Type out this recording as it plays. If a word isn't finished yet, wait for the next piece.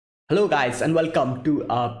Hello guys and welcome to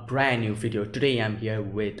a brand new video. Today I'm here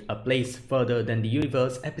with A Place Further Than the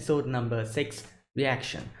Universe episode number 6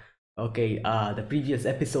 reaction. Okay, the previous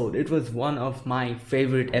episode, it was one of my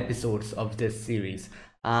favorite episodes of this series.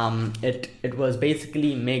 It was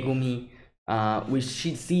basically Megumi. We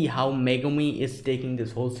should see how Megumi is taking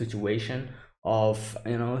this whole situation of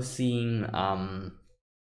seeing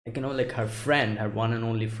like her friend, her one and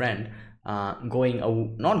only friend, not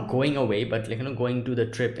going away, but going to the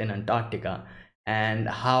trip in Antarctica, and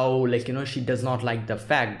how she does not like the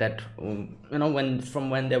fact that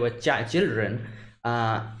when they were children,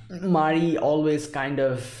 Mari always kind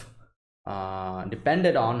of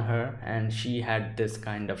depended on her, and she had this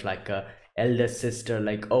kind of like a elder sister,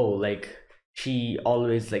 like, oh, like she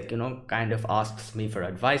always kind of asks me for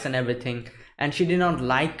advice and everything, and she did not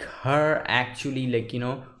like her actually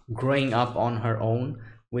growing up on her own,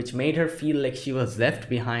 which made her feel like she was left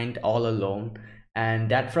behind all alone, and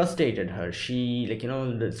that frustrated her. She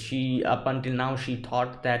she, up until now, she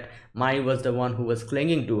thought that Mai was the one who was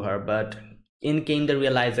clinging to her, but in came the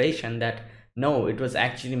realization that no, it was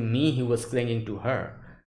actually me who was clinging to her.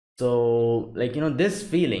 So this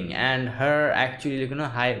feeling, and her actually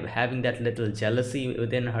having that little jealousy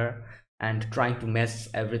within her and trying to mess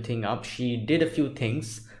everything up. She did a few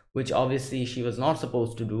things which obviously she was not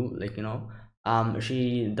supposed to do,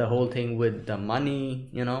 she, the whole thing with the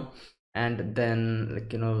money, and then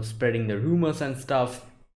spreading the rumors and stuff.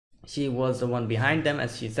 She was the one behind them,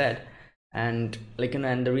 as she said. And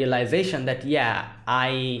and the realization that, yeah,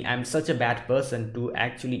 I am such a bad person to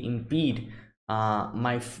actually impede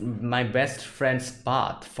my best friend's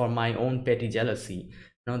path for my own petty jealousy.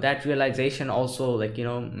 That realization also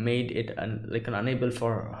made it unable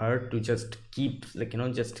for her to just keep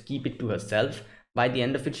just keep it to herself. By the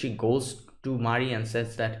end of it, she goes to Mari and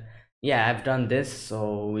says that, yeah, I've done this,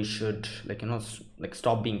 so we should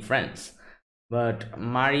stop being friends. But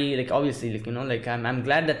Mari, obviously, I'm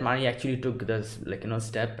glad that Mari actually took this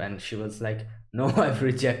step, and she was like, no, I've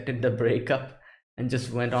rejected the breakup, and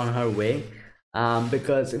just went on her way.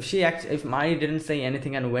 Because if Mari didn't say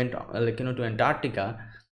anything and went to Antarctica,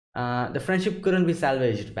 the friendship couldn't be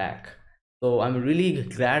salvaged back. So I'm really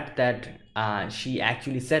glad that she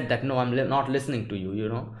actually said that, no, I'm not listening to you,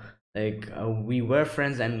 we were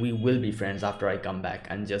friends and we will be friends after I come back,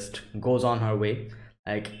 and just goes on her way.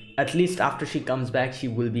 At least after she comes back, she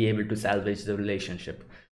will be able to salvage the relationship.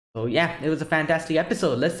 So yeah, it was a fantastic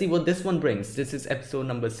episode. Let's see what this one brings. This is episode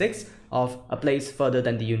number 6 of A Place Further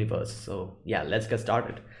Than the Universe. So yeah, let's get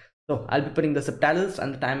started. So I'll be putting the subtitles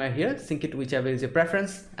and the timer here. Sync it to whichever is your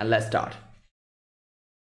preference, and let's start.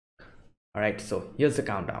 All right, so here's the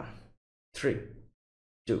countdown. 3,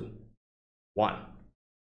 2, 1,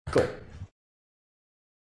 go.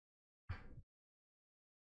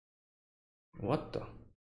 What the?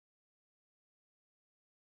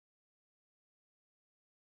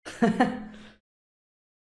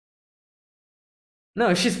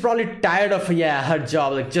 No, she's probably tired of, yeah, her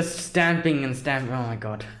job, just stamping and stamping. Oh my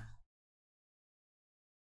god.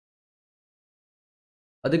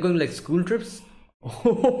 Are they going school trips?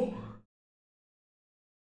 Oh,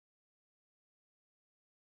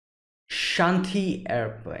 Shanti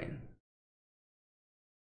airplane.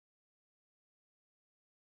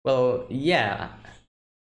 Well, yeah.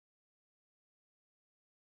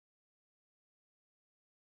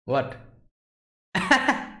 What?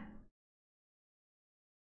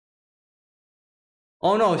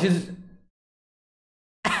 Oh no, she's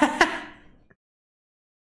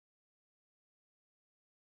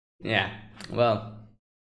yeah. Well.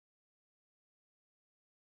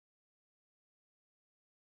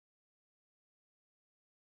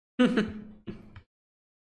 All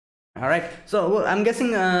right. So well, I'm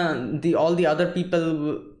guessing the all the other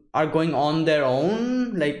people are going on their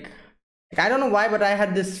own. I don't know why, but I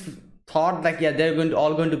had this thought yeah, they're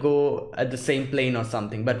all going to go at the same plane or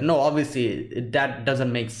something. But no, obviously that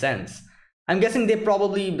doesn't make sense. I'm guessing they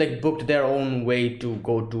probably booked their own way to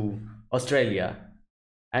go to Australia,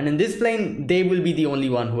 and in this plane they will be the only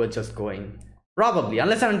one who are just going. Probably,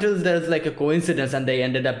 unless and until there's a coincidence and they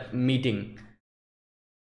ended up meeting.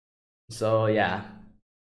 So yeah.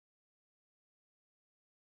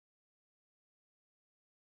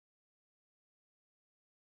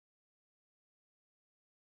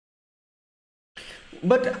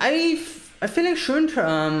 But I feel like shouldn't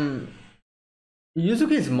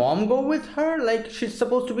Yuzuki's mom go with her? She's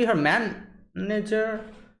supposed to be her manager.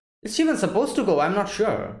 Is she even supposed to go? I'm not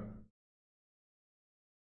sure.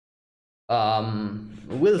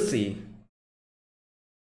 We'll see.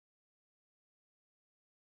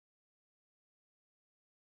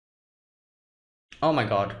 Oh my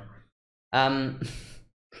god. Um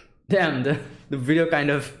Damn, the video kind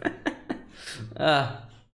of uh,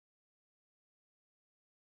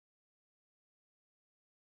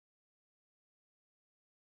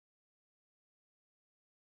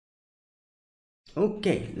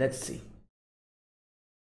 okay, let's see.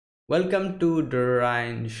 Welcome to the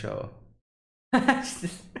Ryan show.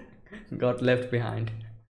 Got left behind.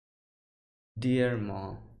 Dear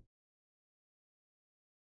mom.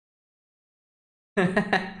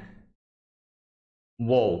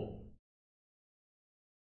 Whoa.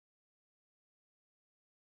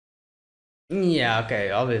 Yeah,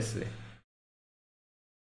 okay, obviously.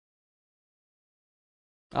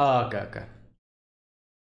 Oh, okay, okay.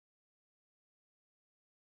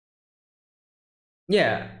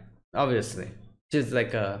 Yeah, obviously. Just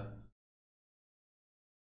like a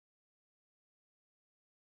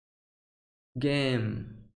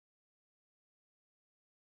game.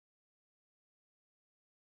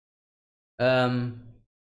 Um.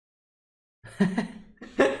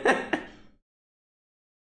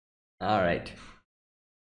 All right.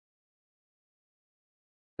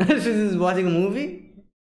 This is watching a movie?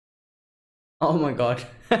 Oh my god.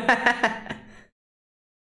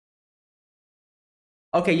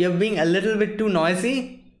 Okay, you're being a little bit too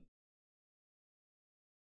noisy.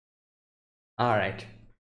 All right.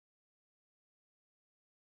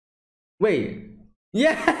 Wait.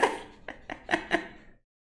 Yeah.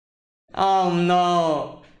 Oh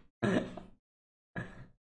no.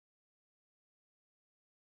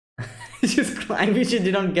 She's crying because she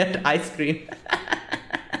didn't get ice cream.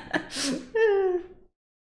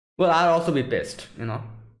 Well, I'll also be pissed, you know,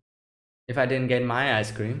 if I didn't get my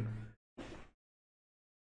ice cream.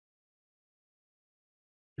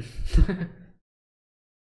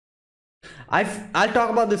 I'll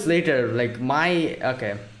talk about this later. Like my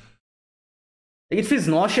okay. It feels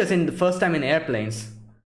nauseous in the first time in airplanes.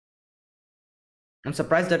 I'm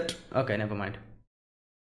surprised that okay, never mind.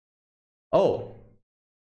 Oh.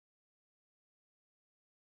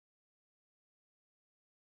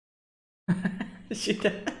 Shit.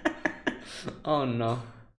 Oh no.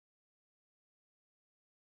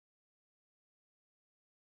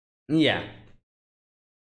 Yeah.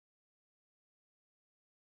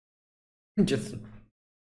 Just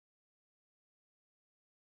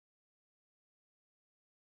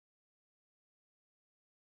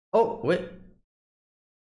oh wait.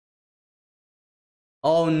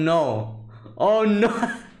 Oh no. Oh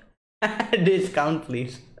no. Discount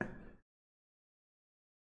please.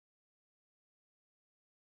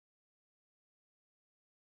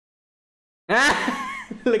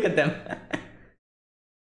 Look at them.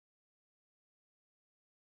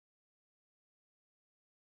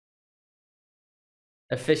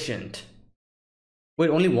 Efficient. Wait,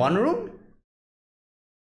 only one room?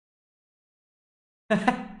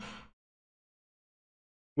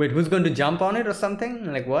 Wait, who's going to jump on it or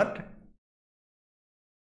something? Like what?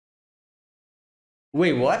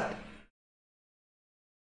 Wait, what?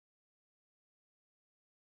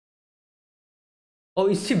 Oh,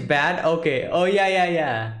 is she bad? Okay. Oh, yeah, yeah,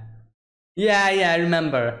 yeah. Yeah, yeah, I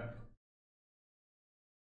remember.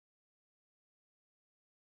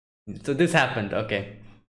 So this happened. Okay.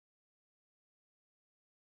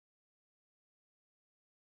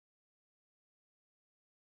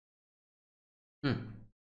 Hmm.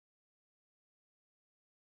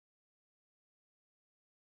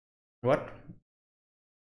 What?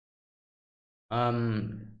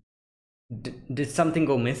 Um, did something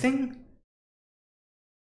go missing?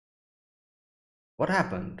 What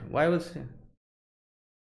happened? Why was he?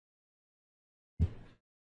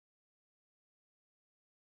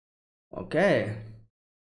 Okay.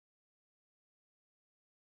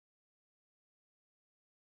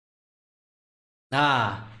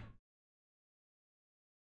 Ah,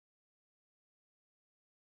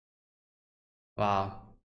 wow.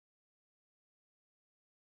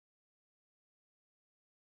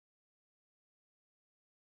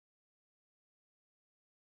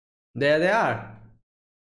 There they are.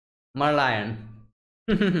 Merlion.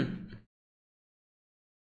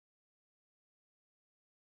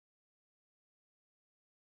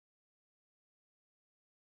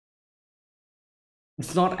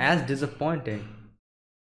 It's not as disappointing.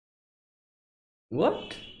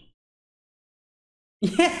 What?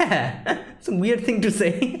 Yeah, it's a weird thing to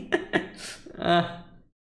say. uh,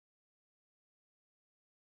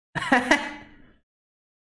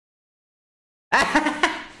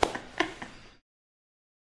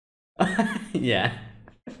 yeah.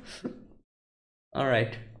 All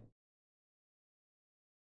right.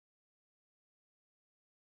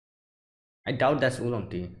 I doubt that's oolong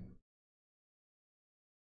tea.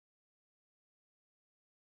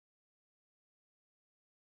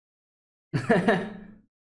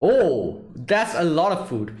 Oh, that's a lot of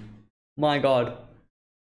food. My God.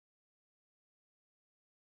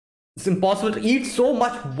 It's impossible to eat so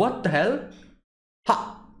much. What the hell?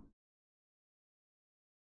 Ha!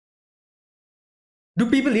 Do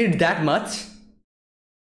people eat that much?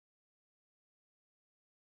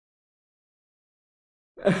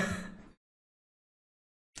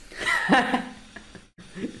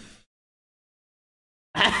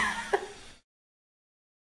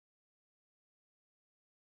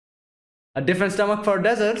 A different stomach for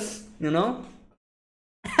desserts, you know?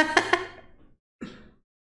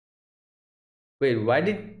 Wait, why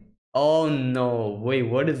did... Oh no, wait,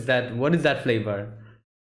 what is that? What is that flavor?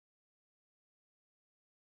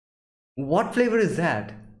 What flavor is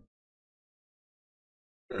that?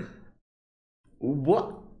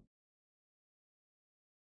 What?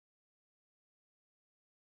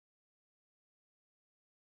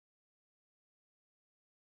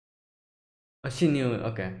 Oh, she knew,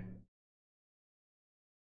 okay.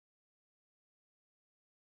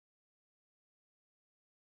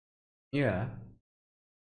 Yeah.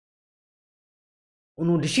 Oh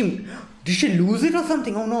no, did she lose it or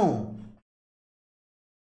something? Oh no.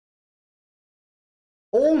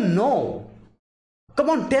 Oh no. Come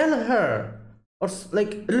on, tell her. Or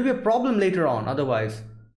like it'll be a problem later on otherwise.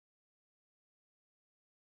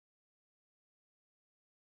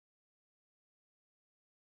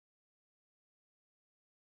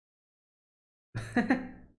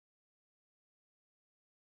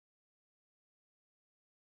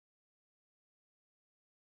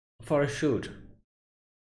 For a shoot.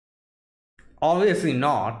 Obviously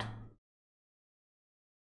not.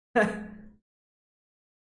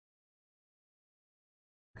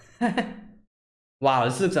 Wow,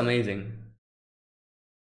 this looks amazing.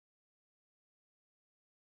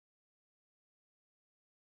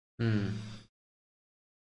 Hmm.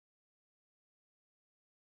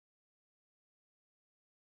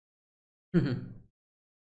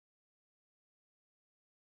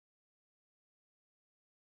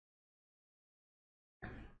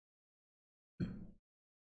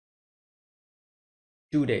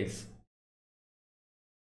 2 days.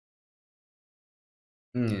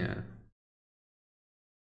 Yeah.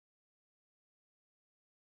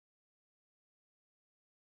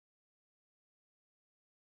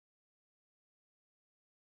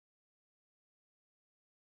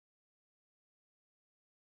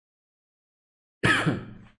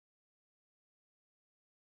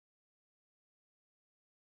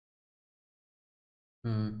 う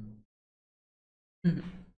ん。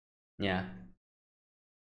Yeah.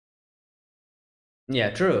 Yeah,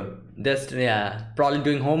 true. Just yeah, probably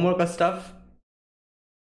doing homework or stuff.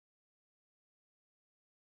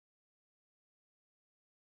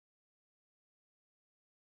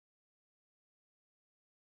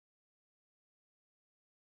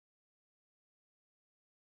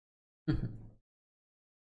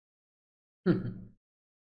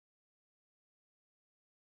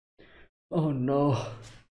 Oh no.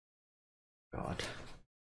 God.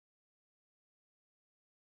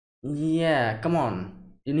 Yeah, come on.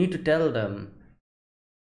 You need to tell them.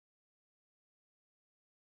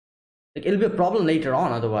 Like it'll be a problem later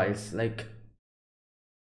on otherwise. Like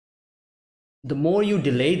the more you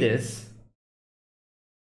delay this,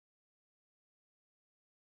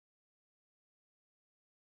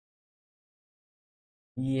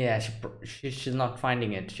 yeah, she's not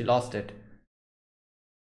finding it. She lost it.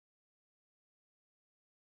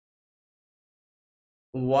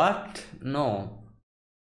 What? No.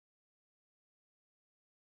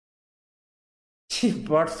 She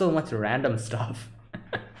brought so much random stuff.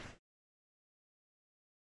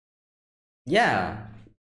 Yeah,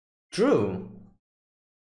 true.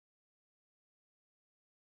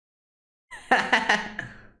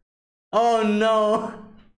 Oh no.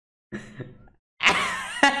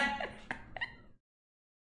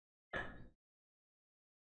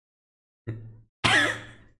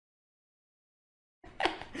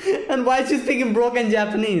 And why is she speaking broken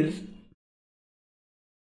Japanese?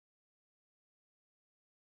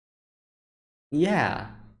 Yeah.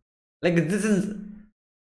 Like this is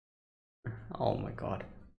oh my god.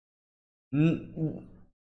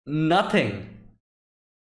 Nothing.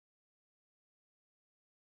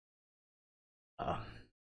 Uh,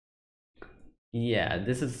 yeah,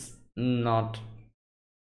 this is not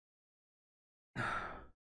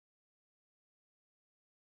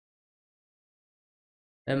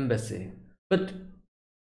embassy. But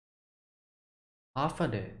half a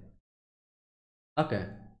day. Okay.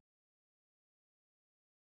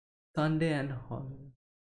 Sunday and holiday.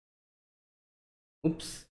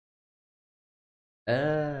 Oops.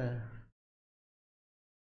 Uh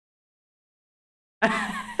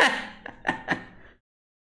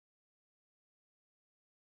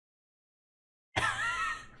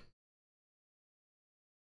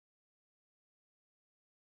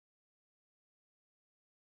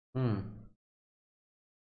Hmm.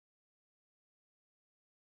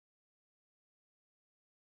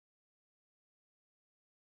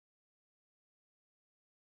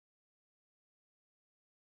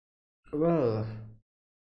 Well,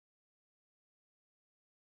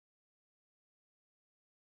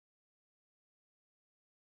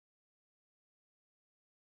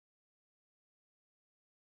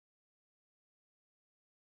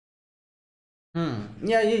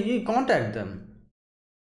 yeah, you contact them.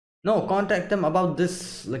 No, contact them about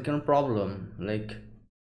this, like, problem. Like,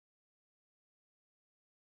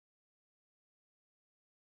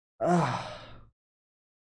 ah,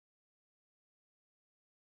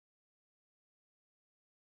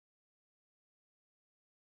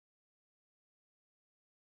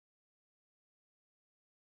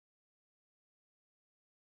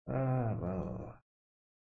 well,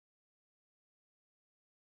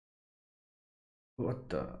 what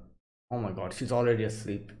the? Oh my God, she's already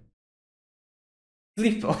asleep.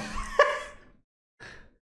 Sleep.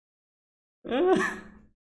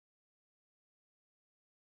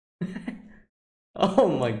 Oh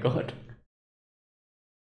my God.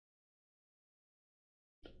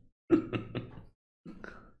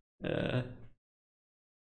 Uh,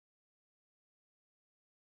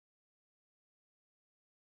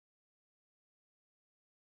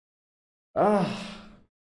 ah,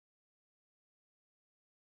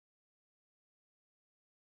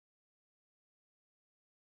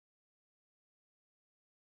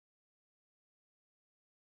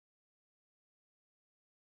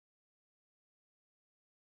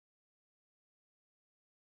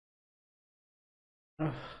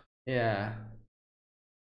 yeah.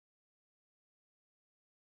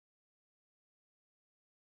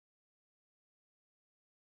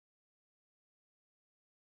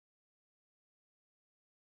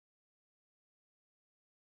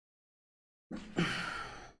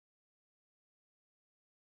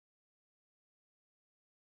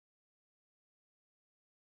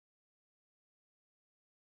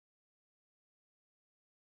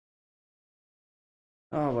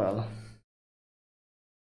 Oh well.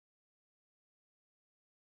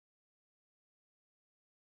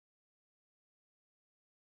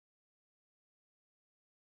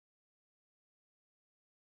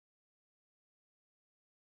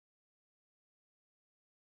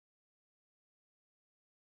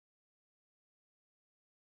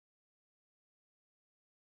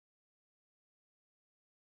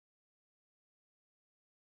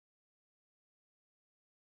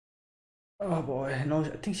 Oh boy, no,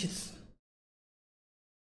 I think she's.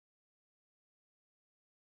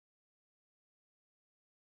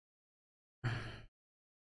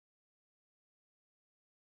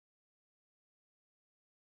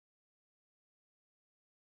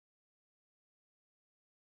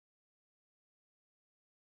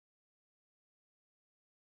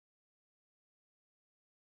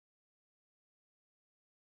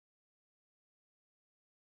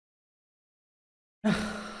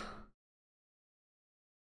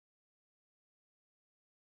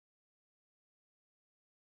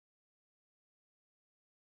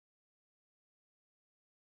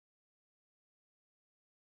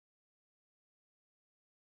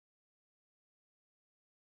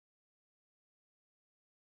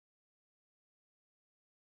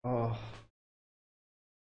 Oh.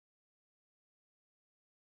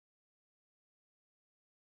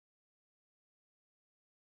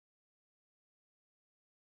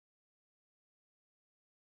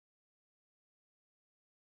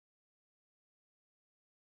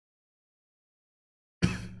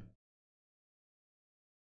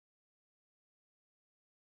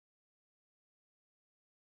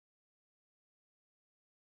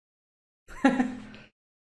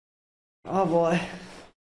 Oh boy.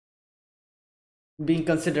 Being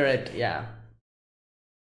considerate, yeah.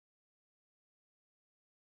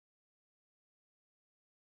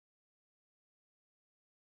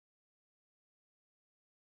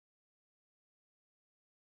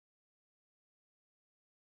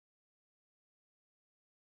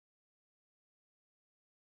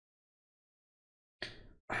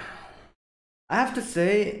 I have to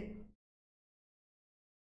say,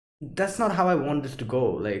 that's not how I want this to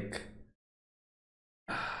go. Like,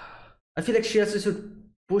 I feel like she has to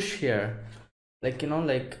push here. Like,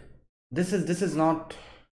 like, this is not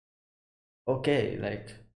okay.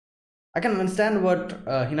 Like, I can understand what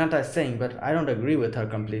Hinata is saying, but I don't agree with her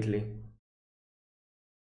completely.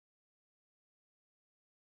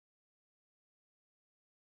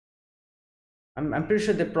 I'm pretty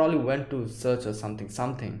sure they probably went to search or something.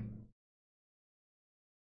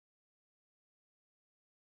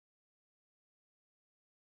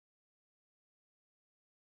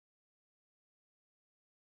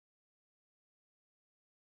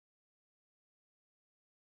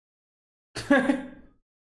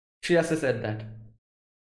 She also said that.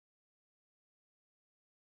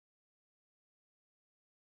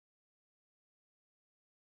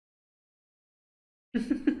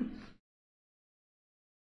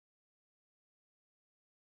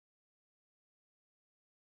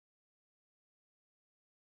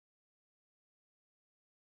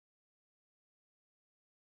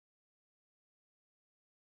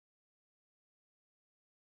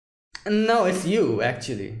 No, it's you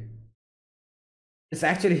actually. It's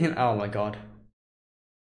actually him. Oh my god.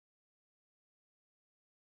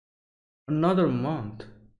 Another month.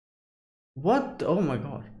 What? Oh my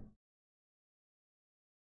god.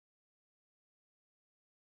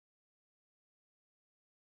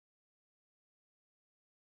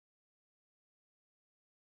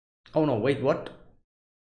 Oh no, wait, what?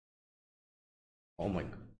 Oh my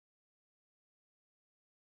god.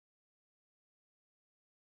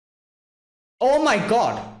 Oh my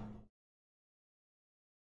god.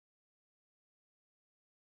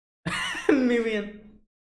 Million.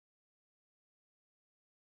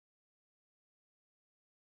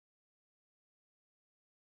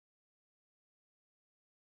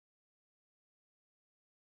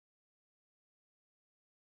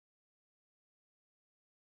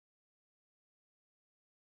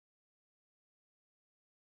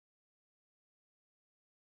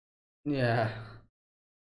 Yeah.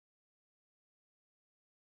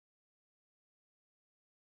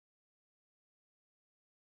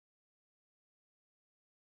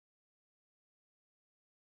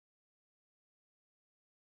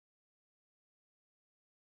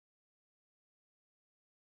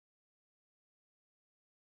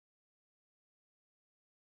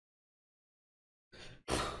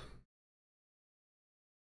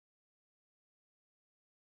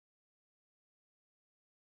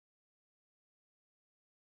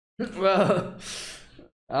 Well,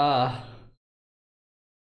 uh,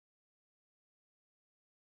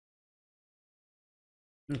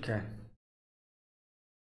 okay.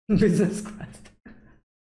 Business class.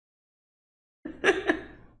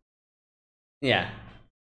 Yeah.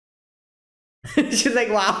 She's like,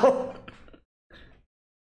 wow.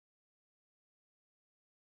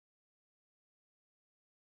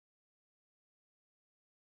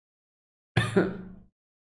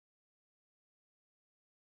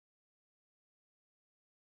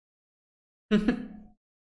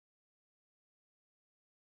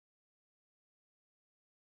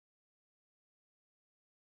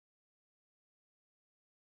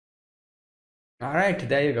 All right,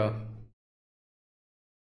 there you go.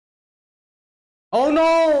 Oh no!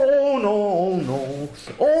 Oh no! Oh no!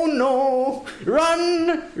 Oh no!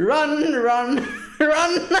 Run! Run! Run!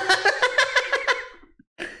 Run!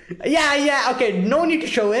 Yeah, yeah. Okay, no need to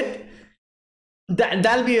show it.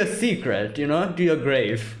 That'll be a secret, you know, to your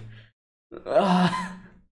grave. Ah.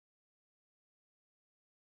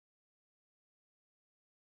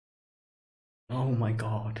 Oh my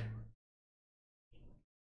god.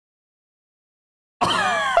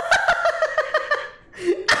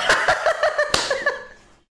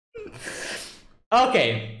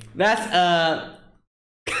 Okay, that's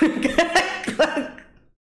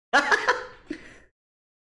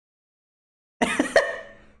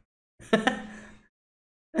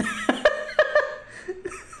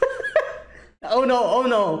Oh no, oh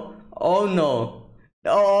no, oh no,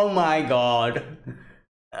 oh my god.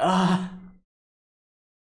 Ah.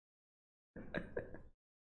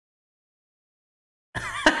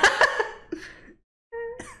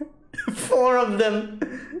 Four of them.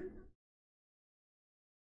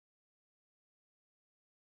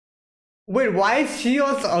 Wait, why is she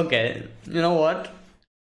also okay? You know what?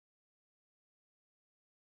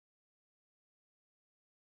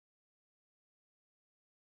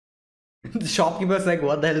 The shopkeeper's like,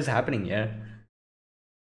 what the hell is happening here?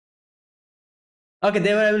 Okay,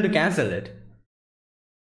 they were able to cancel it.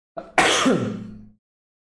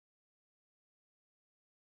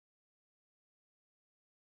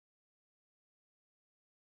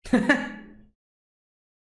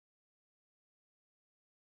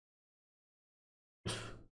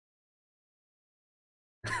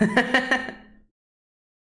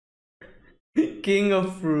 King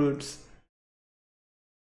of fruits.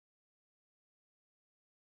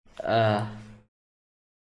 Uh,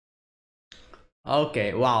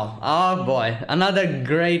 okay, wow. Oh boy, another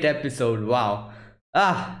great episode. Wow.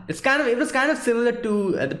 It was kind of similar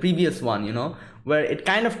to the previous one, you know, where it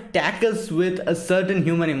kind of tackles with a certain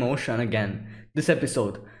human emotion again, this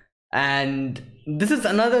episode. And this is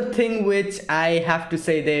another thing which I have to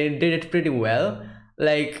say they did it pretty well.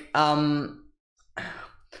 Like, I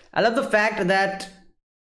love the fact that,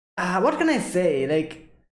 what can I say? Like,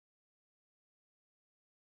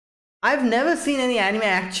 I've never seen any anime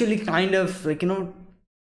actually kind of like, you know,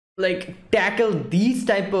 like tackle these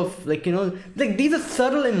type of, like, you know, like these are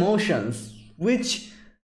subtle emotions which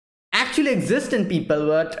actually exist in people,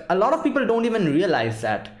 but a lot of people don't even realize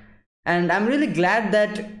that. And I'm really glad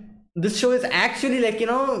that this show is actually, like, you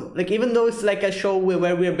know, like, even though it's like a show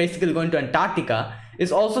where we're basically going to Antarctica,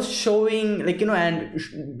 it's also showing, like, you know,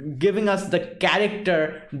 and giving us the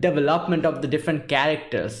character development of the different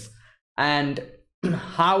characters and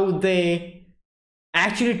how they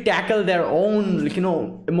actually tackle their own, like, you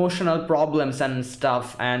know, emotional problems and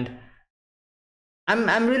stuff. And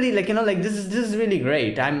I'm really, like, you know, like, this is really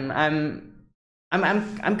great. I'm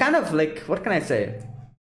kind of like, what can I say,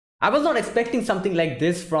 I was not expecting something like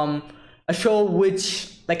this from a show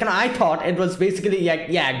which, like, you know, I thought it was basically like,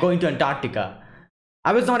 yeah, going to Antarctica.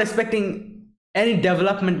 I was not expecting any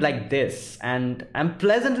development like this, and I'm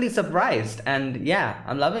pleasantly surprised, and yeah,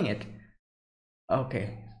 I'm loving it.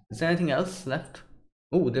 Okay, is there anything else left?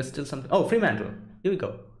 Oh, there's still something. Oh, Fremantle. Here we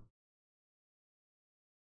go.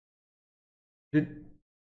 Did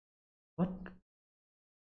what?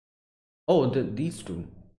 Oh, these two.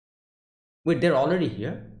 Wait, they're already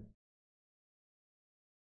here?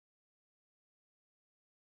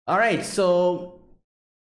 All right, so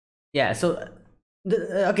yeah, so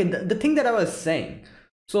the thing that I was saying.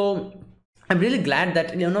 So I'm really glad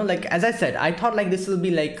that, you know, like, as I said, I thought like this will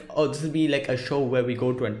be like, oh, this will be like a show where we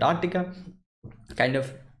go to Antarctica, kind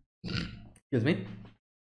of, excuse me,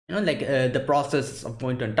 you know, like the process of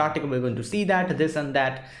going to Antarctica, we're going to see that, this and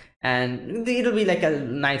that, and it'll be like a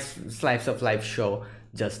nice slice of life show,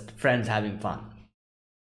 just friends having fun.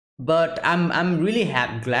 But I'm really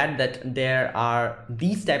glad that there are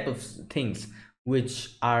these type of things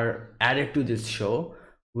which are added to this show,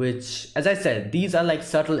 which, as I said, these are like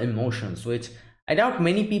subtle emotions which I doubt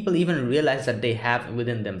many people even realize that they have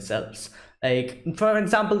within themselves. Like, for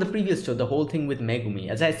example, the previous show, the whole thing with Megumi,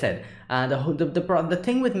 as I said, the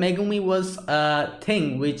thing with Megumi was a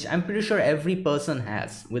thing which I'm pretty sure every person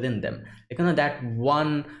has within them. Like, you know, that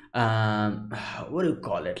one, what do you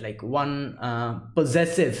call it? Like, one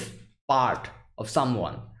possessive part of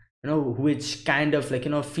someone, you know, which kind of, like,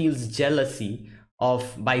 you know, feels jealousy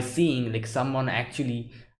of by seeing like someone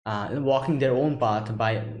actually walking their own path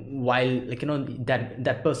by, while, like, you know,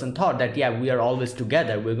 that person thought that, yeah, we are always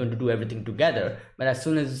together, we're going to do everything together. But as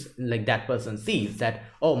soon as, like, that person sees that,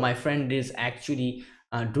 oh, my friend is actually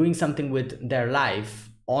doing something with their life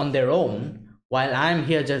on their own while I'm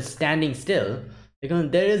here just standing still, because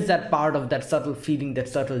there is that part of that subtle feeling, that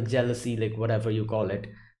subtle jealousy, like whatever you call it,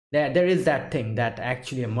 there is that thing that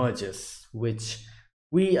actually emerges, which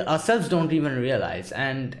we ourselves don't even realize.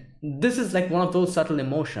 And this is like one of those subtle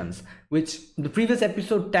emotions which the previous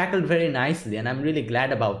episode tackled very nicely, and I'm really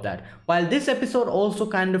glad about that. While this episode also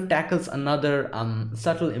kind of tackles another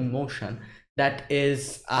subtle emotion, that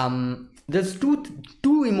is, there's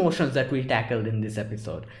two emotions that we tackled in this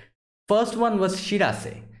episode. First one was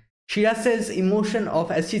Shirase's emotion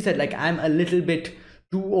of, as she said, like, I'm a little bit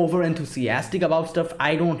too over enthusiastic about stuff.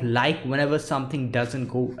 I don't like whenever something doesn't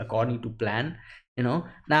go according to plan, you know.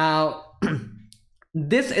 Now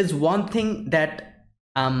this is one thing that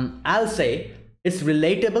I'll say it's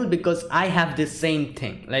relatable, because I have this same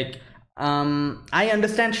thing. Like, I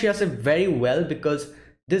understand Shirase very well, because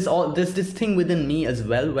there's this thing within me as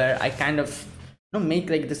well, where I kind of, you know, make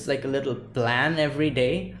like this, like a little plan every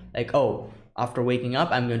day, like, oh, after waking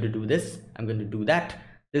up I'm going to do this, I'm going to do that,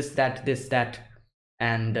 this that,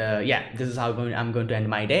 and yeah, this is how I'm going to end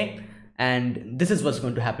my day, and this is what's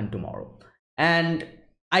going to happen tomorrow. And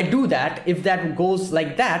I do that. If that goes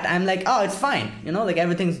like that, I'm like, oh, it's fine, you know, like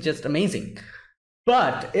everything's just amazing.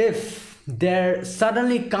 But if there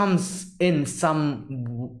suddenly comes in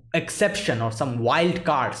some exception, or some wild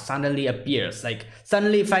card suddenly appears, like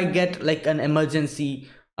suddenly if I get like an emergency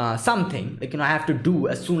something, like, you know, I have to do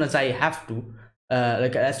as soon as I have to,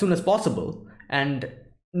 like as soon as possible, and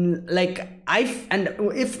like and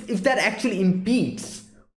if that actually impedes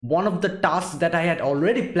one of the tasks that I had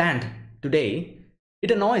already planned today, it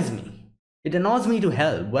annoys me to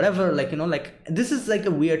hell, whatever. Like, you know, like, this is like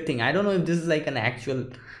a weird thing. I don't know if this is like an actual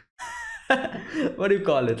what do you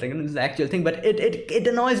call it, like, this is actual thing, but it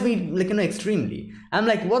annoys me, like, you know, extremely. I'm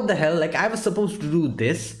like, what the hell, like, I was supposed to do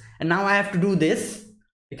this and now I have to do this.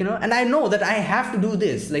 like, and I know that I have to do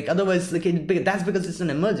this, like otherwise like that's because it's an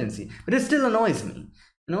emergency, but it still annoys me,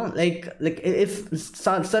 like if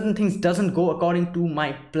certain things doesn't go according to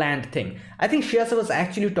my planned thing. I think Shiasa was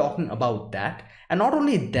actually talking about that. And not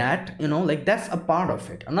only that, like that's a part of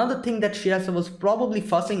it. Another thing that Shiasa was probably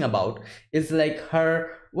fussing about is like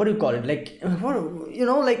her, what do you call it, like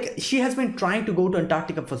like she has been trying to go to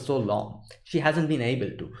Antarctica for so long, she hasn't been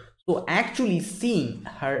able to. So actually seeing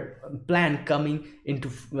her plan coming into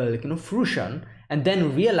fruition, and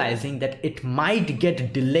then realizing that it might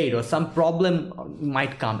get delayed or some problem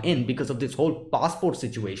might come in because of this whole passport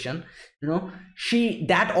situation, she,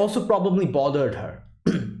 that also probably bothered her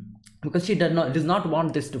because she does not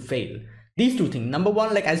want this to fail. These two things, number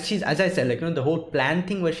one, like as I said, like the whole plan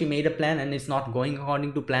thing where she made a plan and it's not going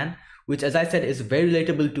according to plan, which as I said is very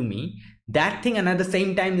relatable to me, that thing. And at the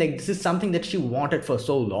same time, like this is something that she wanted for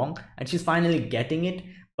so long and she's finally getting it,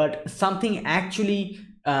 but something actually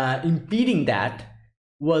impeding that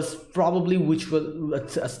was probably, which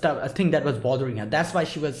was a thing that was bothering her. That's why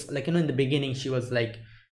she was like, in the beginning she was like,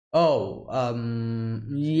 oh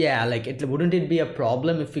yeah, like wouldn't it be a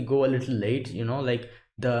problem if we go a little late, like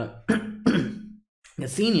the the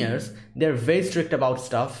seniors, they're very strict about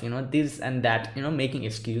stuff, this and that, making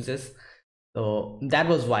excuses. So that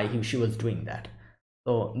was why she was doing that.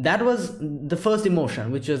 So that was the first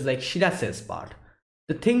emotion, which was like Shirase's part.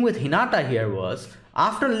 The thing with Hinata here was,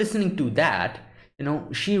 after listening to that,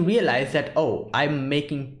 she realized that, oh, I'm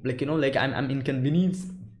making like, like I'm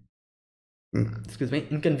inconveniencing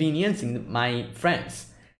my friends.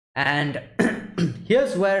 And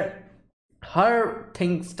here's where her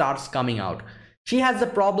thing starts coming out. She has the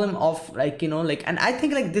problem of like, like, and I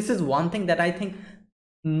think like this is one thing that I think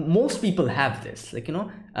most people have this, like,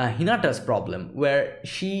 Hinata's problem, where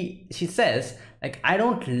she says like, I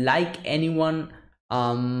don't like anyone,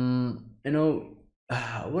 what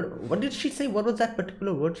did she say? What was that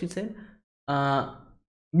particular word she said?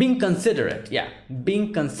 Being considerate. Yeah,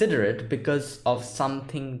 being considerate because of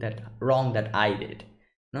something that wrong that I did,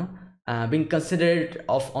 being considerate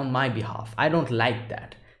of on my behalf. I don't like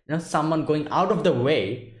that, someone going out of the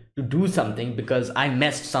way to do something because I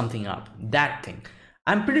messed something up, that thing.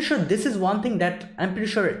 I'm pretty sure this is one thing that I'm pretty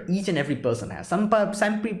sure each and every person has. Some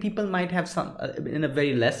people might have some in a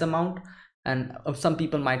very less amount, and some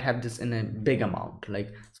people might have this in a big amount.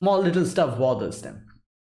 Like small little stuff bothers them,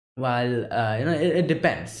 while it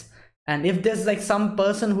depends. And if there's like some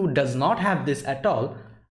person who does not have this at all,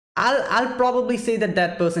 I'll probably say that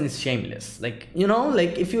that person is shameless. Like,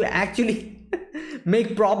 like if you actually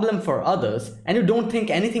make problem for others and you don't think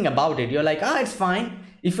anything about it, you're like, it's fine.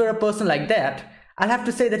 If you're a person like that, I'll have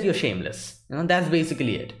to say that you're shameless. That's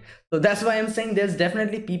basically it. So that's why I'm saying there's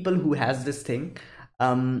definitely people who has this thing,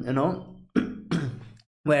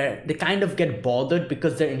 where they kind of get bothered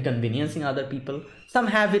because they're inconveniencing other people. Some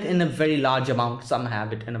have it in a very large amount, some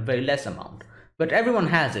have it in a very less amount, but everyone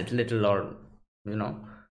has it, little or,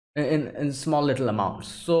 in small little amounts.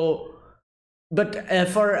 So, but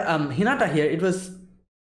for Hinata here, it was,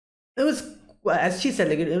 as she said,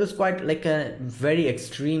 like it was quite like a very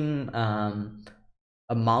extreme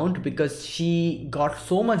amount, because she got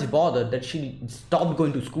so much bothered that she stopped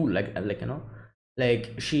going to school,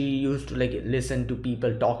 like she used to like listen to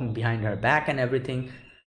people talking behind her back and everything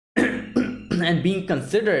and being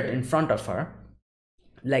considerate in front of her,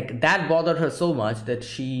 like that bothered her so much that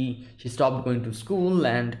she stopped going to school.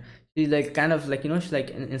 And she like kind of like, she's like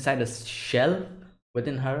inside a shell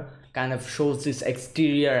within her, kind of shows this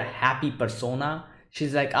exterior happy persona.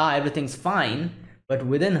 She's like, everything's fine, but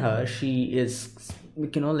within her she is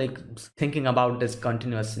like thinking about this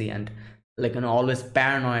continuously, and like always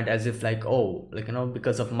paranoid, as if like, oh, like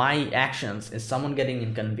because of my actions, is someone getting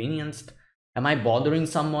inconvenienced, am I bothering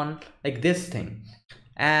someone, like this thing.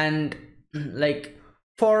 And like,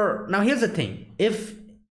 for now, here's the thing, if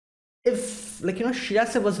like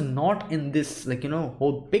Shirase was not in this like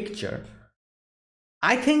whole picture,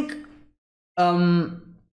 I think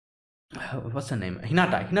what's her name,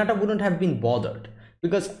 Hinata wouldn't have been bothered,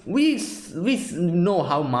 because we know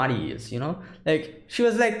how Mari is, like she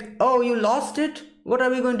was like, oh, you lost it, what are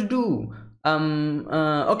we going to do?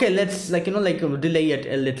 Okay, let's like delay it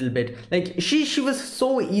a little bit. Like she was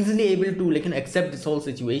so easily able to like accept this whole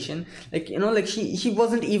situation, like like she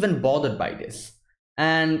wasn't even bothered by this.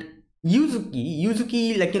 And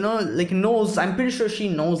Yuzuki like like knows, I'm pretty sure she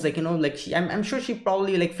knows, like like I'm sure she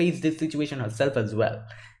probably like faced this situation herself as well.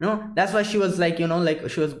 That's why she was like like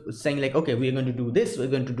she was saying like, okay, we're going to do this, we're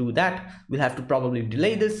going to do that, we'll have to probably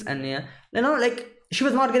delay this. And like she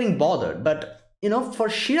was not getting bothered. But for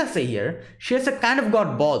Shirase here, Shirase kind of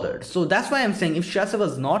got bothered. So that's why I'm saying, if Shirase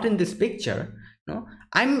was not in this picture,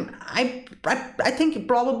 I think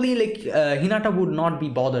probably like Hinata would not be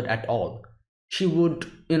bothered at all. She would,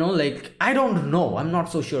 you know, like, I don't know, I'm not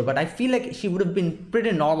so sure, but I feel like she would have been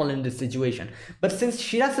pretty normal in this situation. But since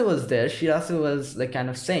Shirase was there, Shirase was like kind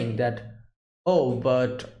of saying that, oh,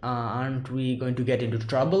 but aren't we going to get into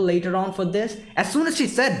trouble later on for this? As soon as she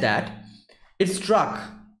said that, it struck,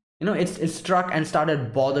 you know, it struck and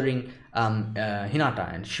started bothering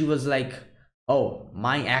Hinata, and she was like, oh,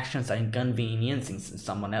 my actions are inconveniencing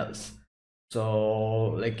someone else.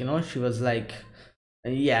 So like, you know, she was like,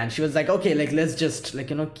 yeah, and she was like, okay, like, let's just, like,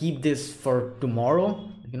 you know, keep this for tomorrow,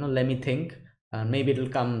 you know, let me think, maybe it'll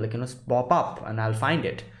come, like, you know, pop up and I'll find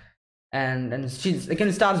it. And she's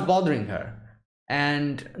again starts bothering her.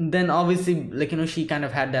 And then obviously, like, you know, she kind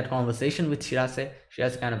of had that conversation with Shirase.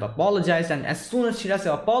 Shirase kind of apologized, and as soon as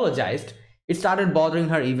Shirase apologized, it started bothering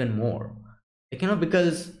her even more, like, you know,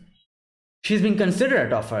 because she's been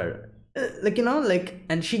considerate of her, like, you know, like,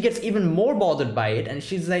 and she gets even more bothered by it, and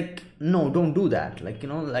she's like, no, don't do that, like, you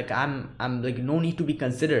know, like, I'm like, no need to be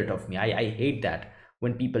considerate of me. I hate that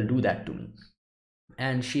when people do that to me.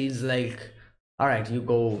 And she's like, all right, you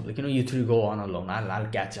go, like, you know, you three go on alone, I'll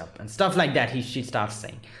catch up and stuff like that. She starts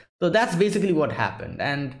saying. So that's basically what happened.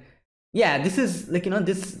 And yeah, this is like, you know,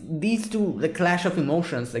 these two, the clash of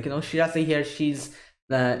emotions, like, you know, Shirase here, she's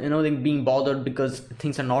you know, like, being bothered because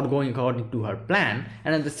things are not going according to her plan,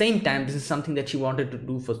 and at the same time, this is something that she wanted to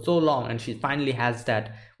do for so long, and she finally has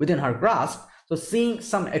that within her grasp. So seeing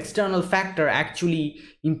some external factor actually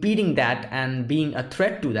impeding that and being a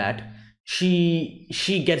threat to that, she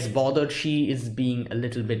gets bothered. She is being a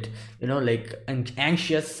little bit, you know, like,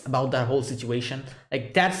 anxious about that whole situation.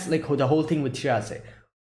 Like, that's like the whole thing with Shirase.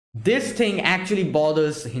 This thing actually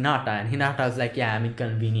bothers Hinata, and Hinata is like, yeah, I'm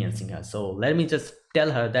inconveniencing her, so let me just tell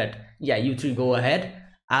her that, yeah, you three go ahead,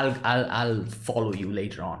 I'll follow you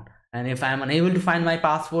later on. And if I'm unable to find my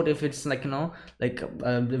passport, if it's like, you know, like,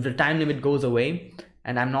 if the time limit goes away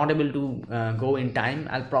and I'm not able to go in time,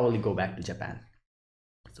 I'll probably go back to Japan.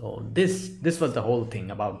 So this was the whole thing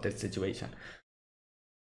about this situation.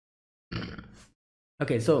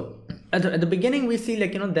 Okay, so at the beginning we see,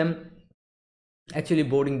 like, you know, them actually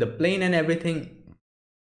boarding the plane and everything.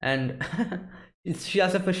 And it's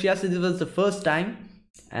Shirase, for Shirase, this was the first time,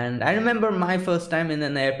 and I remember my first time in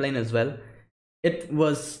an airplane as well. It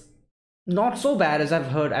was not so bad as I've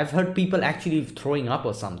heard people actually throwing up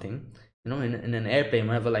or something, you know, in an airplane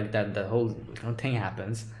whenever like that the whole, you know, thing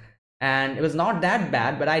happens. And it was not that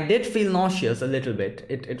bad, but I did feel nauseous a little bit.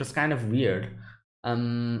 It was kind of weird.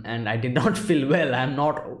 And I did not feel well.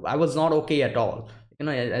 I was not okay at all, you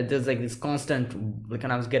know. There's like this constant, like,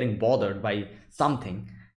 and I was getting bothered by something.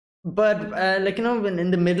 But like, you know, when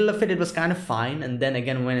in the middle of it was kind of fine, and then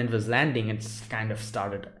again when it was landing, it's kind of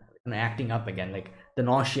started, you know, acting up again, like the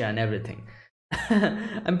nausea and everything.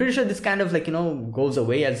 I'm pretty sure this kind of, like, you know, goes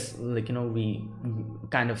away as, like, you know, we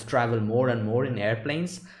kind of travel more and more in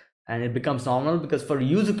airplanes, and it becomes normal, because for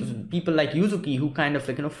Yuzuki, people like Yuzuki who kind of,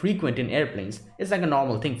 like, you know, frequent in airplanes, it's like a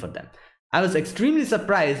normal thing for them. I was extremely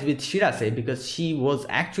surprised with Shirase because she was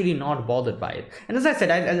actually not bothered by it. And as I said,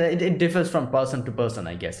 it differs from person to person,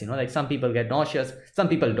 I guess, you know, like some people get nauseous, some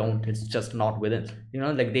people don't. It's just not within, you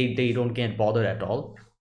know, like they don't get bothered at all.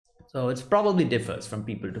 So it's probably differs from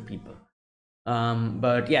people to people.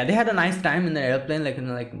 But yeah, they had a nice time in the airplane, like, you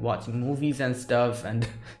know, like watching movies and stuff, and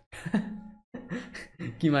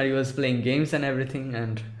Kimari was playing games and everything,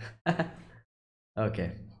 and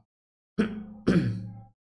okay.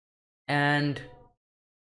 And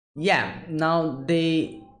yeah, now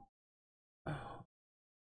they come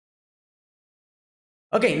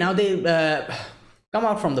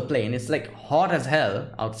out from the plane. It's like hot as hell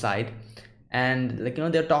outside, and, like, you know,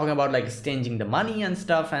 they're talking about like exchanging the money and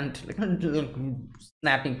stuff, and like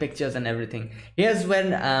snapping pictures and everything. Here's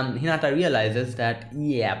when Hinata realizes that,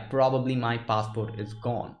 yeah, probably my passport is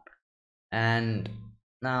gone. And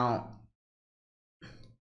now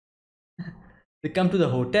they come to the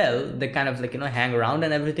hotel. They kind of, like, you know, hang around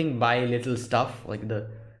and everything, buy little stuff like the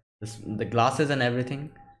glasses and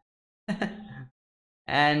everything.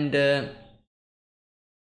 And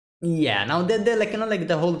yeah, now they're like, you know, like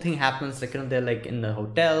the whole thing happens, like, you know, they're like in the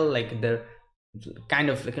hotel, like they're kind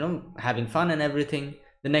of, like, you know, having fun and everything.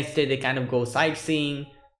 The next day they kind of go sightseeing,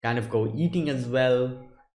 kind of go eating as well.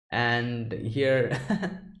 And here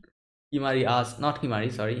Himari asks, not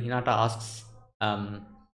Himari, sorry, Hinata asks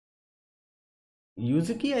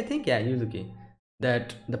Yuzuki, I think, yeah, Yuzuki,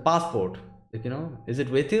 that the passport, like, you know, is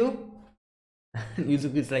it with you?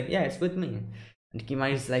 Yuzuki's like, yeah, it's with me. And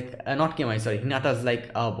Kimai's like, not Kimai, sorry, Hinata's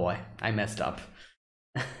like, oh boy, I messed up.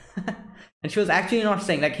 And she was actually not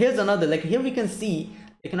saying, like, here's another, like, here we can see,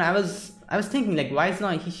 like, I was thinking like, why is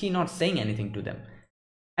not she not saying anything to them?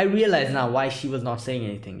 I realize now why she was not saying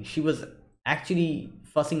anything. She was actually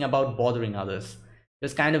fussing about bothering others.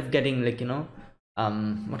 Just kind of getting like,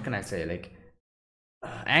 what can I say, like,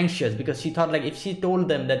 anxious, because she thought like if she told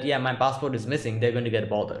them that, yeah, my passport is missing, they're going to get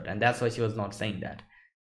bothered, and that's why she was not saying that.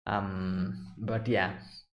 But yeah,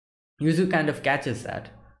 Yuzu kind of catches that.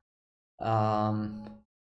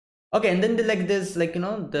 Okay, and then like this, like,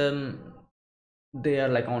 they are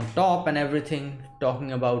like on top and everything,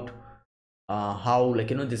 talking about how, like,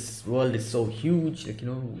 this world is so huge, like,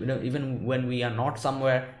 even when we are not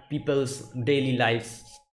somewhere, people's daily lives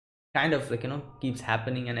kind of like, keeps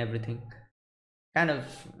happening and everything. Kind of,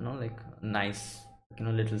 like, nice,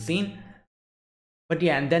 little scene. But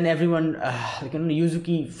yeah, and then everyone, like,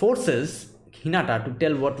 Yuzuki forces Hinata to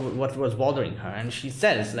tell what was bothering her, and she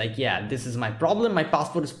says like, yeah, this is my problem, my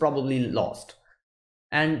passport is probably lost.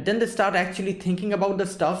 And then they start actually thinking about the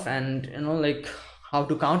stuff, and like, how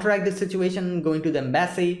to counteract this situation, going to the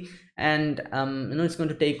embassy. And it's going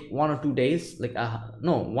to take 1 or 2 days, like,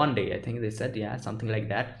 no, 1 day, I think they said, yeah, something like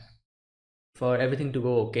that, for everything to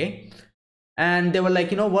go okay. And they were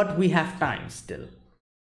like, you know what, we have time still.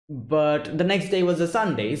 But the next day was a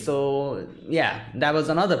Sunday, so yeah, that was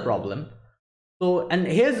another problem. So, and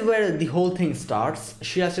here's where the whole thing starts.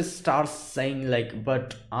 Shirase starts saying like,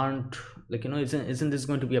 but aren't, like, isn't this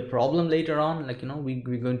going to be a problem later on? Like,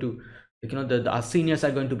 we're going to, like, our seniors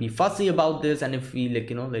are going to be fussy about this, and if we,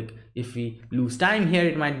 like, like, if we lose time here,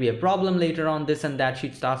 it might be a problem later on, this and that.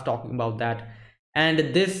 She starts talking about that, and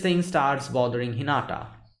this thing starts bothering Hinata.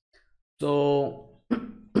 So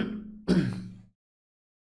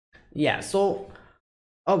yeah, so,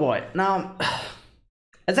 oh boy, now,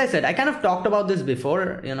 as I said, I kind of talked about this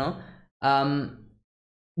before,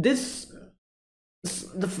 this,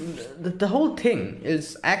 the whole thing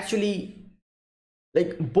is actually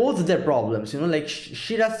like both their problems, like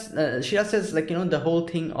Shira says, like, the whole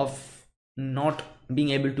thing of not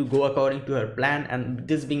being able to go according to her plan, and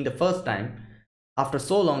this being the first time after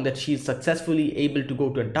so long that she's successfully able to go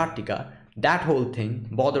to Antarctica, that whole thing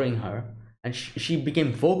bothering her, and she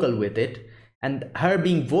became vocal with it, and her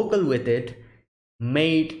being vocal with it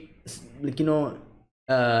made, like,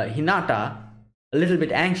 Hinata a little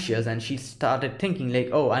bit anxious, and she started thinking like,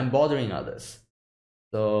 oh, I'm bothering others.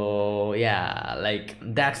 So yeah, like,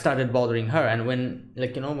 that started bothering her. And when,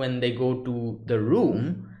 like, when they go to the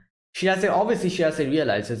room, Shirase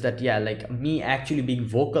realizes that, yeah, like, me actually being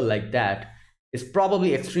vocal like that is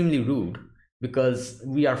probably extremely rude, because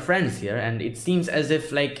we are friends here, and it seems as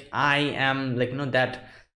if like I am, like, that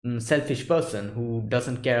selfish person who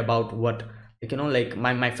doesn't care about what, like, like,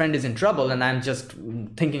 my friend is in trouble and I'm just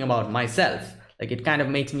thinking about myself. Like, it kind of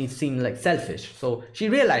makes me seem like selfish. So she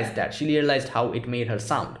realized how it made her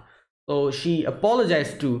sound. So she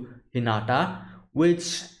apologized to Hinata,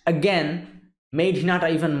 which again made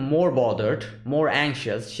Hinata even more bothered, more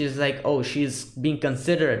anxious. She's like, oh, she's being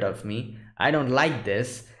considerate of me, I don't like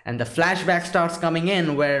this. And the flashback starts coming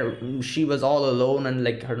in where she was all alone, and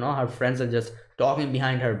like, her friends are just talking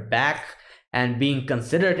behind her back and being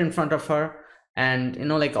considerate in front of her, and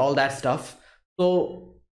like, all that stuff.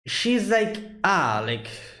 So she's like, like,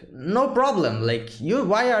 no problem, like,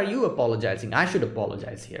 why are you apologizing? I should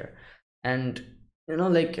apologize here. And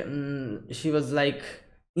like, she was like,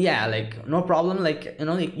 yeah, like, no problem, like,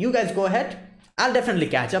 like, you guys go ahead, I'll definitely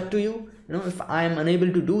catch up to you. If I'm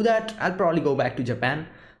unable to do that, I'll probably go back to Japan,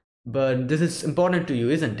 but this is important to you,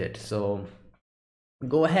 isn't it? So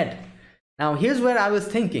go ahead. Now here's where I was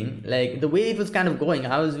thinking, like, the way it was kind of going,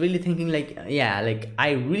 I was really thinking like, yeah, like,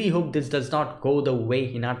 I really hope this does not go the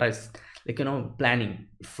way Hinata is, like, planning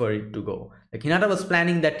for it to go. Like, Hinata was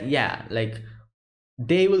planning that, yeah, like,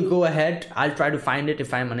 they will go ahead, I'll try to find it,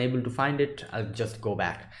 if I'm unable to find it, I'll just go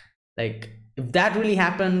back. Like, if that really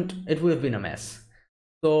happened, it would have been a mess.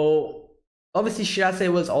 So obviously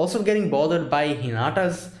Shirase was also getting bothered by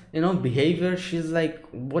Hinata's, behavior. She's like,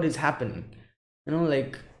 what is happening?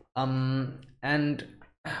 Like, and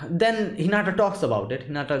then Hinata talks about it.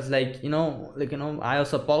 Hinata's like, like, I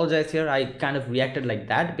also apologize here, I kind of reacted like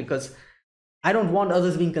that because I don't want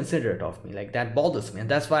others being considerate of me. Like, that bothers me,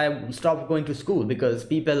 and that's why I stopped going to school, because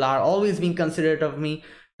people are always being considerate of me,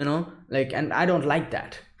 like, and I don't like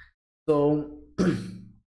that. So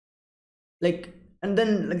like, and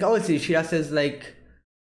then, like, obviously Shira says like,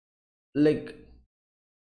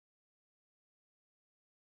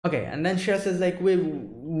 okay, and then Shira says like,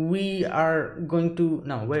 we are going to,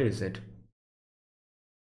 now where is it?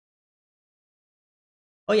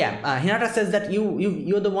 Oh yeah, Hinata says that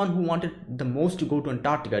you're the one who wanted the most to go to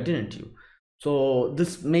Antarctica, didn't you? So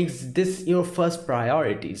this makes this your first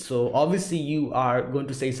priority. So obviously you are going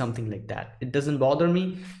to say something like that: it doesn't bother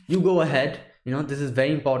me, you go ahead, this is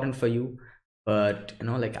very important for you, but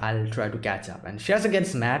like I'll try to catch up. And Shiraza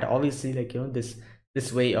gets mad, obviously, like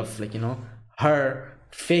this way of like her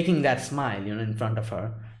faking that smile in front of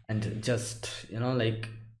her, and just like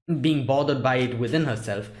being bothered by it within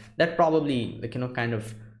herself. That probably like kind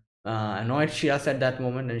of annoyed Shiraza at that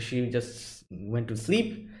moment, and she just went to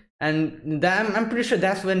sleep. And I'm pretty sure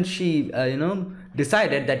that's when she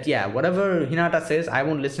decided that, yeah, whatever Hinata says, I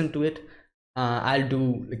won't listen to it. I'll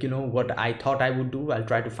do like what I thought I would do. I'll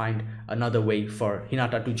try to find another way for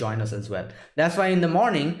Hinata to join us as well. That's why in the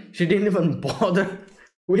morning she didn't even bother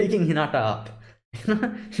waking Hinata up.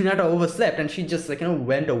 Hinata overslept, and she just like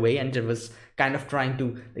went away and just was kind of trying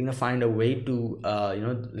to find a way to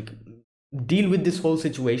like deal with this whole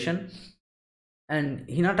situation. And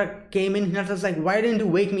Hinata came in. Hinata's like, why didn't you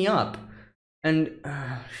wake me up? And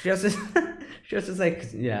she was just she was just like,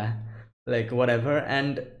 yeah, like whatever.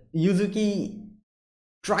 And Yuzuki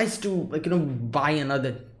tries to like buy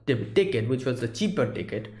another ticket, which was the cheaper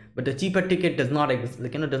ticket, but the cheaper ticket does not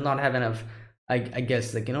does not have enough. I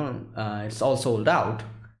guess like it's all sold out.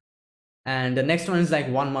 And the next one is like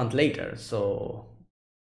 1 month later. So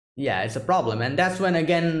yeah, it's a problem. And that's when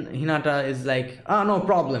again Hinata is like, oh, no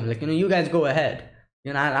problem, like you guys go ahead,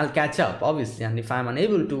 I'll catch up, obviously, and if I'm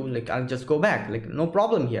unable to, like I'll just go back, like no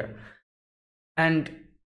problem here. And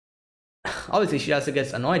obviously she also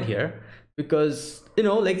gets annoyed here because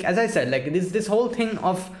like as I said, like this whole thing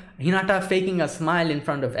of Hinata faking a smile in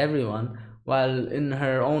front of everyone while in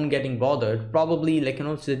her own getting bothered, probably like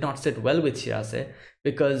did not sit well with Shirase,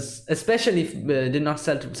 because especially if, did not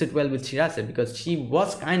sit well with Shirase, because she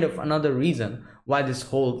was kind of another reason why this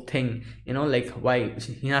whole thing, like why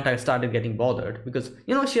Hinata started getting bothered, because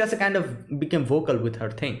Shirase kind of became vocal with her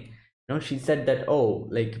thing. She said that, oh,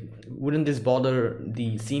 like wouldn't this bother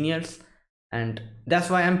the seniors? And that's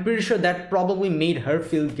why I'm pretty sure that probably made her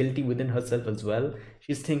feel guilty within herself as well.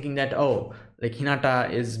 She's thinking that, oh, like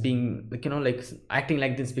Hinata is being like like acting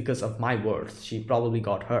like this because of my words, she probably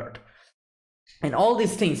got hurt and all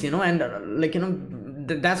these things, and like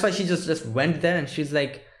that's why she just went there, and she's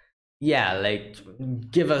like, yeah, like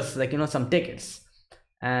give us like some tickets.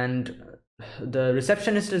 And the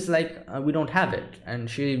receptionist is like, we don't have it. And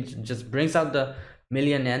she just brings out the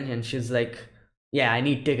million yen, and she's like, yeah, I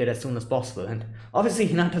need ticket as soon as possible. And obviously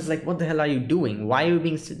Hinata's like, what the hell are you doing? Why are you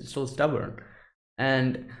being so stubborn?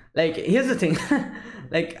 And like, here's the thing,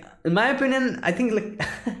 like in my opinion, I think like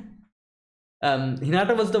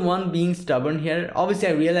Hinata was the one being stubborn here. Obviously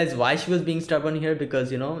I realized why she was being stubborn here,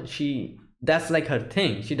 because that's like her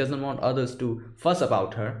thing. She doesn't want others to fuss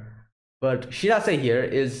about her. But Shirase here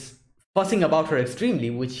is fussing about her extremely,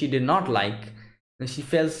 which she did not like, and she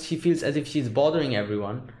feels as if she's bothering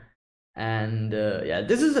everyone. And yeah,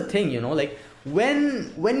 this is the thing, like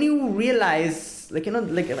when you realize like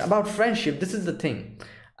like about friendship, this is the thing.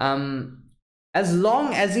 As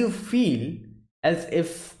long as you feel as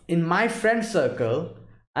if in my friend circle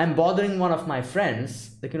I'm bothering one of my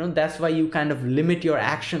friends, like that's why you kind of limit your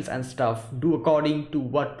actions and stuff, do according to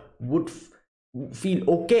what would feel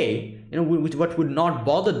okay, which what would not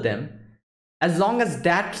bother them. As long as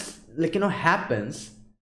that like happens,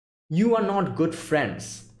 you are not good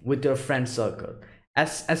friends with your friend circle.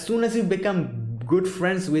 As soon as you become good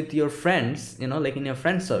friends with your friends, like in your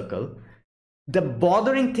friend circle, the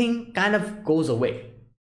bothering thing kind of goes away.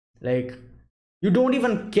 Like you don't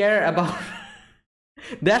even care about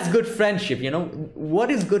that's good friendship. What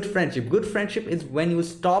is good friendship? Good friendship is when you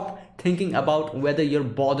stop thinking about whether you're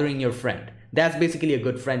bothering your friend. That's basically a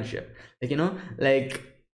good friendship. Like like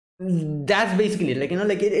that's basically like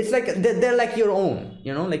like it's like they're like your own,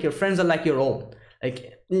 like your friends are like your own.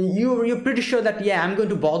 Like you're pretty sure that, yeah, I'm going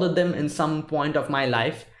to bother them in some point of my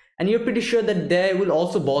life, and you're pretty sure that they will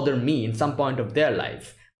also bother me in some point of their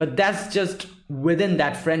life. But that's just within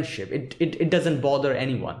that friendship. It doesn't bother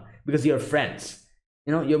anyone because you're friends.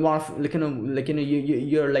 You're more like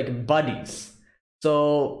you're like buddies.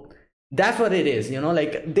 So that's what it is.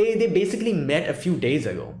 Like they basically met a few days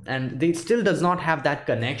ago, and they still does not have that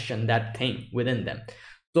connection, that thing within them.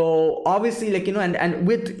 So obviously like and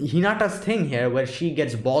with Hinata's thing here, where she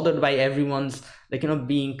gets bothered by everyone's like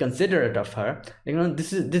being considerate of her,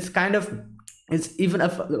 this kind of is even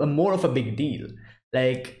a more of a big deal.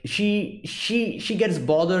 Like she gets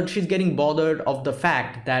bothered, she's getting bothered of the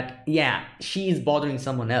fact that, yeah, she is bothering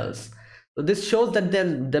someone else. So this shows that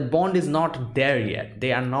the bond is not there yet.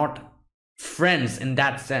 They are not friends in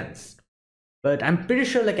that sense. But I'm pretty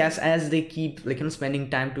sure like as they keep like spending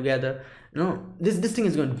time together, this thing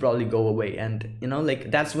is going to probably go away. And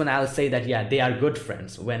like that's when I'll say that yeah, they are good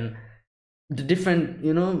friends, when the different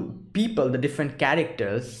people, the different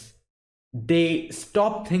characters, they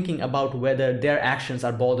stop thinking about whether their actions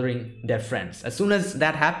are bothering their friends. As soon as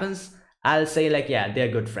that happens, I'll say like yeah,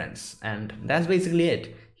 they're good friends. And that's basically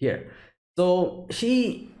it here. So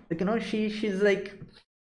she's like,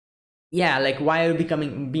 yeah, like why are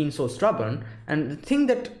you being so stubborn? And the thing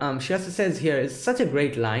that Shirase says here is such a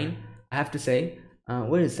great line, I have to say.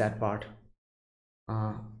 Where is that part?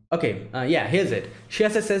 Okay, yeah, here's it.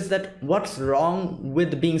 Shirase says that what's wrong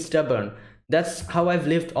with being stubborn? That's how I've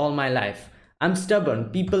lived all my life. I'm stubborn.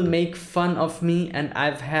 People make fun of me and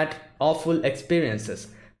I've had awful experiences,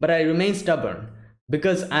 but I remain stubborn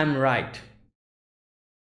because I'm right.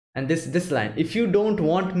 And this line, if you don't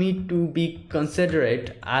want me to be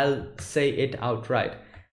considerate, I'll say it outright.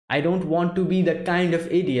 I don't want to be the kind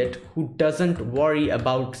of idiot who doesn't worry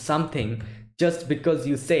about something just because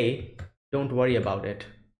you say don't worry about it.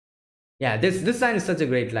 Yeah, this line is such a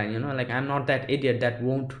great line, like I'm not that idiot that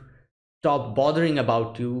won't stop bothering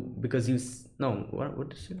about you because you no,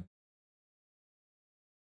 what is it?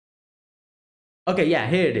 Okay, yeah,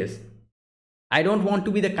 here it is. I don't want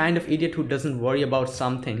to be the kind of idiot who doesn't worry about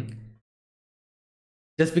something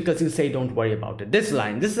just because you say don't worry about it. This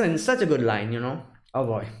is such a good line, oh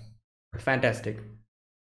boy, fantastic.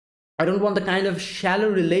 I don't want the kind of shallow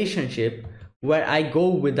relationship where I go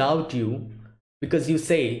without you because you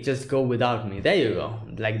say just go without me. There you go.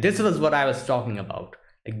 Like this was what I was talking about,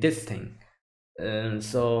 like this thing.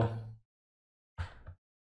 So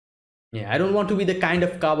yeah, I don't want to be the kind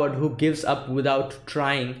of coward who gives up without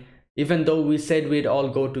trying, even though we said we'd all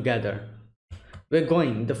go together. We're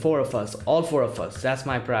going, the four of us, all four of us. That's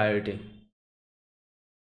my priority.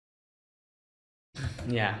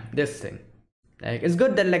 Yeah, this thing. Like it's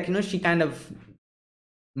good that like she kind of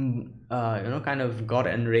kind of got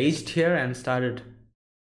enraged here and started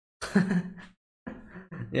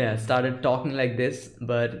yeah, started talking like this.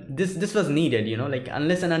 But this was needed, like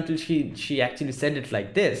unless and until she actually said it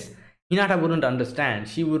like this, Hinata wouldn't understand.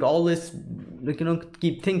 She would always like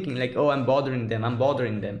keep thinking like, oh, I'm bothering them,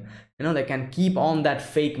 like, and keep on that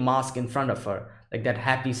fake mask in front of her, like that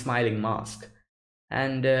happy smiling mask.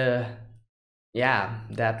 And yeah,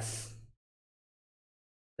 that's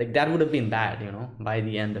like that would have been bad, by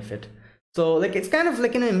the end of it. So like it's kind of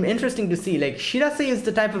like interesting to see, like Shirase is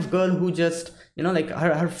the type of girl who just like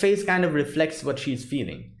her face kind of reflects what she's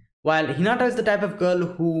feeling, while Hinata is the type of girl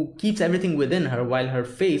who keeps everything within her, while her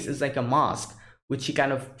face is like a mask which she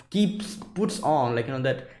kind of puts on, like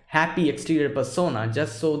that happy exterior persona,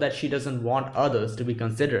 just so that she doesn't want others to be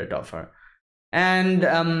considerate of her. And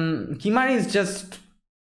Kimari is just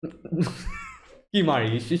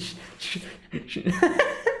Kimari,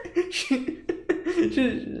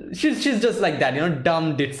 she's just like that,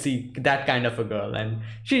 dumb ditzy, that kind of a girl. And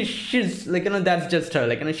she's like that's just her,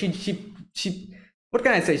 like she what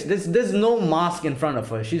can I say, there's no mask in front of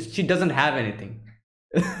her. She doesn't have anything.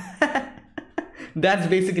 That's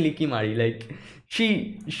basically Kimari. Like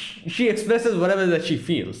she expresses whatever that she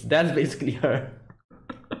feels. That's basically her.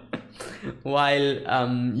 While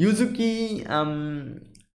Yuzuki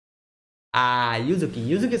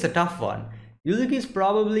Yuzuki is a tough one. Yuzuki is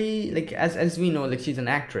probably like, as we know, like she's an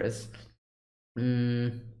actress.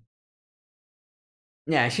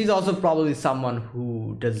 Yeah, she's also probably someone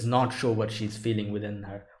who does not show what she's feeling within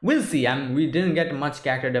her. We'll see. We didn't get much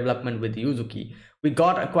character development with Yuzuki. We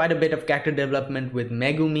got quite a bit of character development with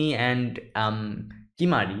Megumi and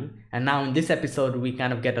Kimari, and now in this episode we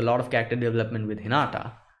kind of get a lot of character development with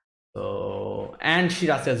Hinata. So, and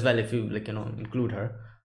Shirase as well, if you like include her.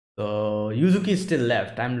 So Yuzuki is still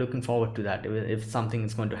left. I'm looking forward to that if something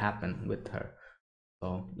is going to happen with her.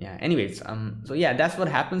 So yeah, anyways, so yeah, that's what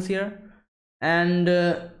happens here. And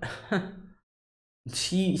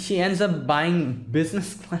she ends up buying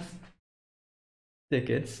business class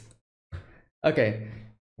tickets. Okay,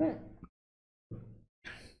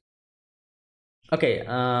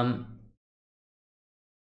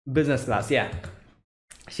 business class, yeah,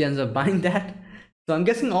 she ends up buying that. So I'm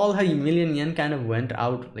guessing all her million yen kind of went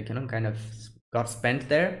out, like kind of got spent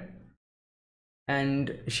there.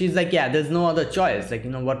 And she's like, yeah, there's no other choice, like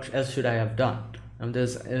what else should I have done? And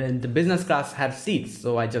the business class had seats,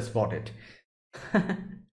 so I just bought it.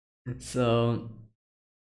 So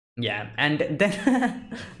yeah, and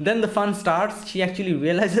then then the fun starts. She actually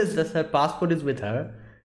realizes that her passport is with her,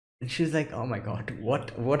 and she's like, oh my god,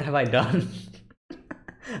 what have I done?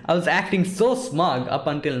 I was acting so smug up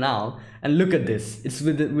until now, and look at this, it's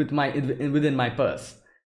within my purse.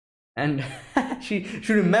 And she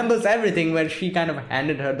remembers everything, where she kind of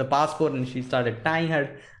handed her the passport and she started tying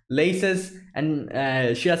her laces, and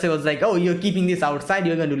Shirase was like, oh, you're keeping this outside,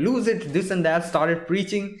 you're going to lose it, this and that, started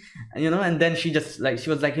preaching, and then she was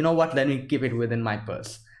like, you know what, let me keep it within my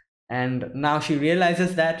purse. And now she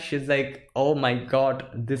realizes that, she's like, oh my god,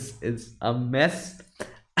 this is a mess.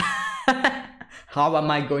 How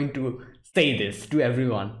am I going to say this to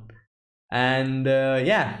everyone? And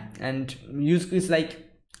yeah, and Yusuke is like,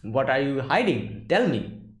 what are you hiding? Tell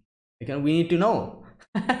me. We need to know.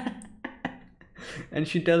 And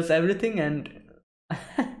she tells everything, and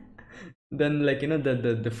then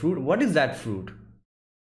the fruit. What is that fruit?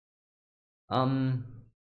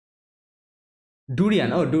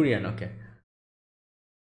 Durian. Oh, durian. Okay.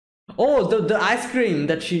 Oh, the ice cream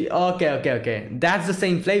that she. Okay. That's the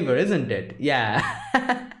same flavor, isn't it? Yeah.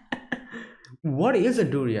 What is a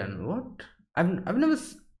durian? What? I've never.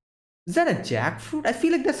 Is that a jackfruit? I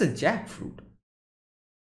feel like that's a jackfruit.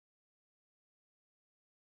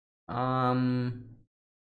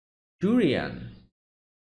 Durian.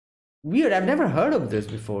 Weird. I've never heard of this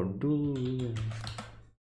before.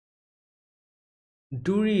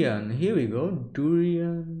 Durian. Here we go.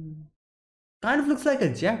 Durian. Kind of looks like a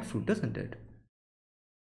jackfruit, doesn't it?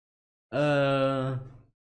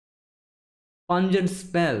 Pungent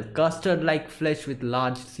smell. Custard-like flesh with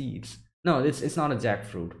large seeds. No, it's not a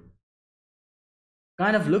jackfruit.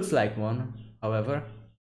 Kind of looks like one, however.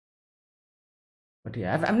 But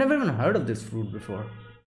yeah, I've never even heard of this fruit before.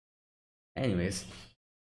 Anyways.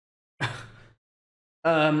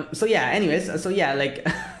 So yeah, like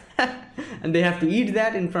and they have to eat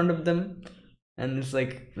that in front of them, and it's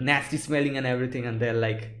like nasty smelling and everything, and they're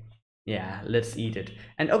like, yeah, let's eat it.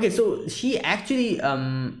 And okay, so she actually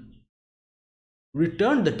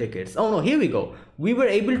returned the tickets. Oh no, here we go. We were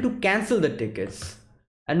able to cancel the tickets,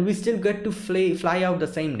 and we still get to fly out the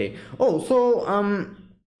same day. Oh, so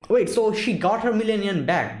wait, so she got her million yen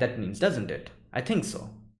back, that means, doesn't it? I think so.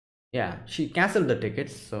 Yeah, she canceled the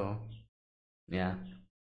tickets, so yeah.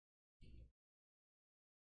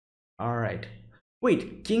 All right.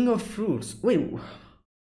 Wait, king of fruits. Wait,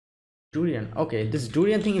 durian. Okay, this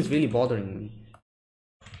durian thing is really bothering me.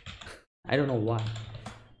 I don't know why.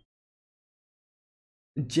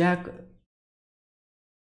 Jack.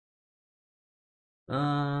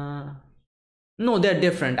 No, they're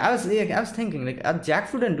different. I was thinking, like, are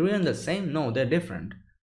jackfruit and durian the same? No, they're different.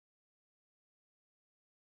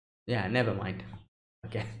 Yeah, never mind.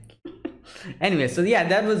 Okay. Anyway, so yeah,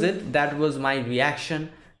 that was it. That was my reaction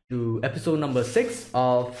to episode number 6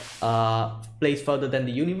 of Place Further Than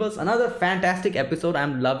the Universe. Another fantastic episode.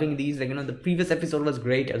 I'm loving these. Like, the previous episode was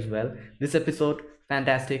great as well. This episode,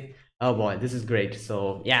 fantastic. Oh boy, this is great.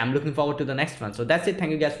 So yeah, I'm looking forward to the next one. So that's it.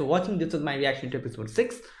 Thank you guys for watching. This was my reaction to episode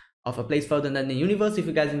 6 of A Place Further Than the Universe. If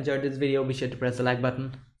you guys enjoyed this video, be sure to press the like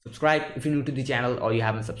button, subscribe if you're new to the channel or you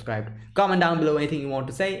haven't subscribed, comment down below anything you want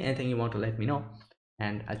to say, anything you want to let me know,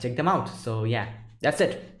 and I'll check them out. So yeah, that's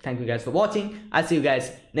it. Thank you guys for watching. I'll see you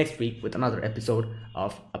guys next week with another episode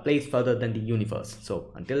of A Place Further Than the Universe.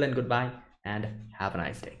 So until then, goodbye and have a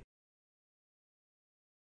nice day.